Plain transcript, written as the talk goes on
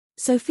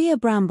Sophia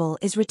Bramble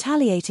is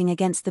retaliating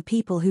against the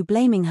people who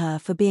blaming her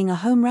for being a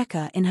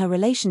homewrecker in her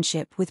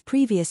relationship with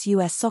previous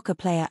U.S. soccer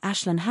player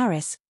Ashlyn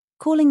Harris,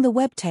 calling the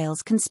web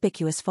tales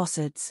conspicuous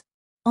falsehoods.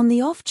 On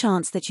the off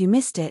chance that you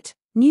missed it,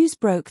 news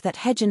broke that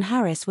Hedge and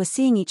Harris were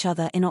seeing each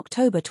other in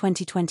October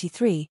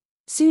 2023,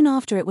 soon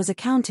after it was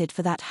accounted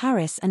for that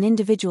Harris and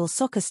individual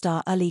soccer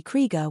star Ali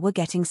Krieger were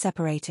getting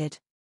separated.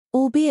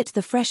 Albeit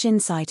the fresh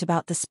insight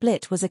about the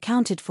split was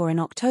accounted for in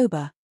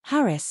October,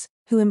 Harris,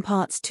 who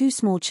imparts 2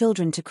 small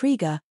children to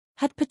Krieger,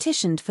 had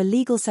petitioned for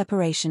legal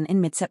separation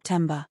in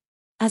mid-September.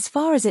 As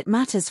far as it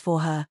matters for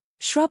her,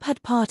 Shrub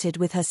had parted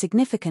with her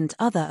significant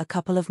other a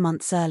couple of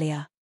months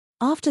earlier.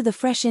 After the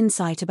fresh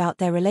insight about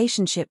their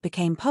relationship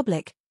became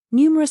public,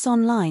 numerous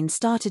online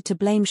started to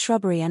blame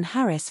Shrubbery and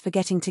Harris for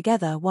getting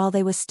together while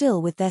they were still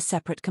with their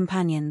separate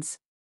companions.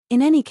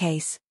 In any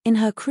case, in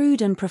her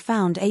crude and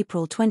profound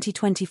April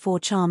 2024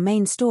 Charm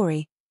main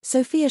story,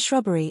 Sophia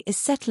Shrubbery is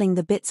settling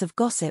the bits of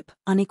gossip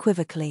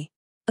unequivocally.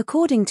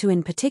 According to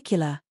in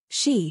particular,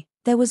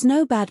 there was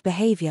no bad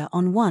behavior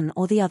on one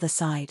or the other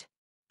side.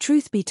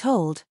 Truth be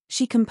told,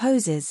 she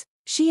composes,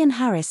 she and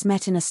Harris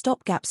met in a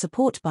stopgap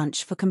support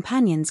bunch for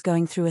companions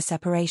going through a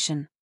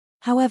separation.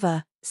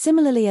 However,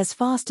 similarly as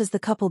fast as the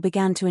couple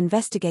began to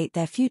investigate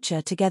their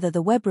future together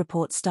the web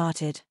report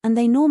started, and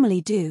they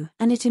normally do,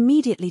 and it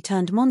immediately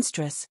turned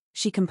monstrous,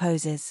 she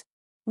composes.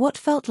 What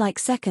felt like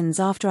seconds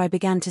after I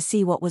began to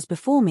see what was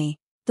before me,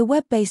 the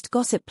web-based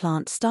gossip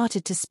plant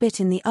started to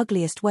spit in the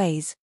ugliest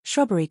ways,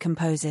 Shrubbery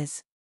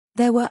composes.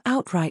 There were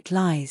outright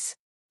lies.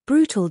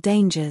 Brutal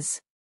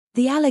dangers.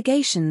 The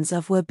allegations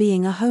of were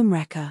being a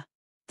homewrecker.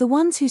 The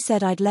ones who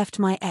said I'd left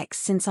my ex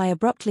since I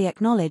abruptly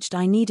acknowledged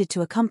I needed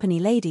to accompany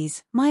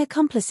ladies, my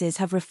accomplices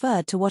have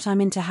referred to what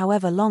I'm into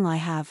however long I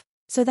have,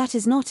 so that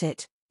is not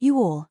it, you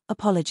all,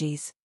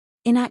 apologies.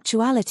 In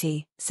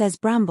actuality, says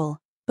Bramble,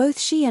 both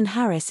she and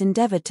Harris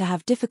endeavored to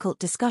have difficult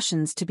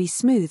discussions to be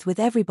smooth with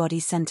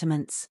everybody's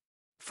sentiments.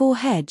 For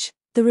Hedge,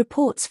 the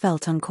reports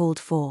felt uncalled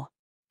for.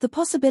 The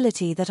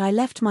possibility that I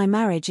left my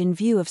marriage in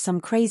view of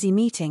some crazy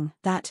meeting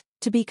that,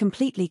 to be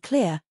completely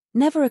clear,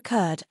 never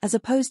occurred as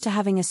opposed to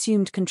having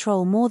assumed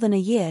control more than a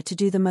year to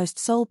do the most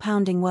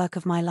soul-pounding work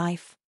of my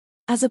life.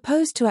 As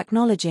opposed to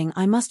acknowledging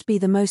I must be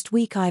the most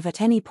weak I've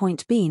at any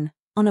point been,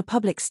 on a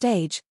public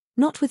stage,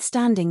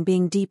 notwithstanding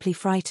being deeply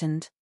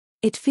frightened.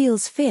 It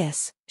feels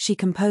fierce, she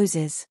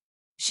composes.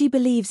 She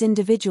believes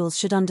individuals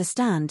should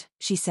understand,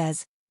 she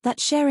says, that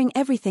sharing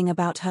everything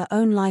about her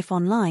own life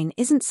online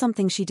isn't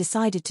something she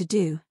decided to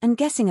do, and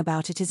guessing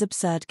about it is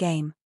absurd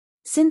game.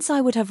 Since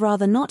I would have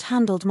rather not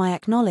handled my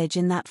acknowledge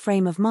in that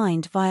frame of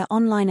mind via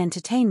online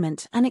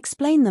entertainment and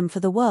explain them for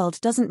the world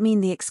doesn't mean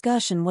the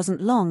excursion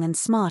wasn't long and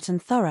smart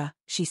and thorough,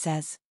 she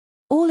says.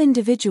 All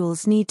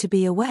individuals need to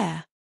be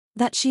aware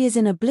that she is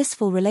in a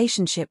blissful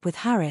relationship with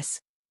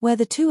Harris, where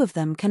the two of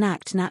them can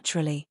act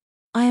naturally.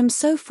 I am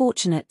so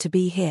fortunate to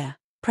be here,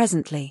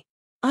 presently.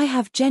 I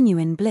have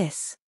genuine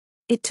bliss.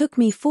 It took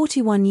me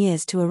 41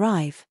 years to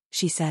arrive,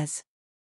 she says.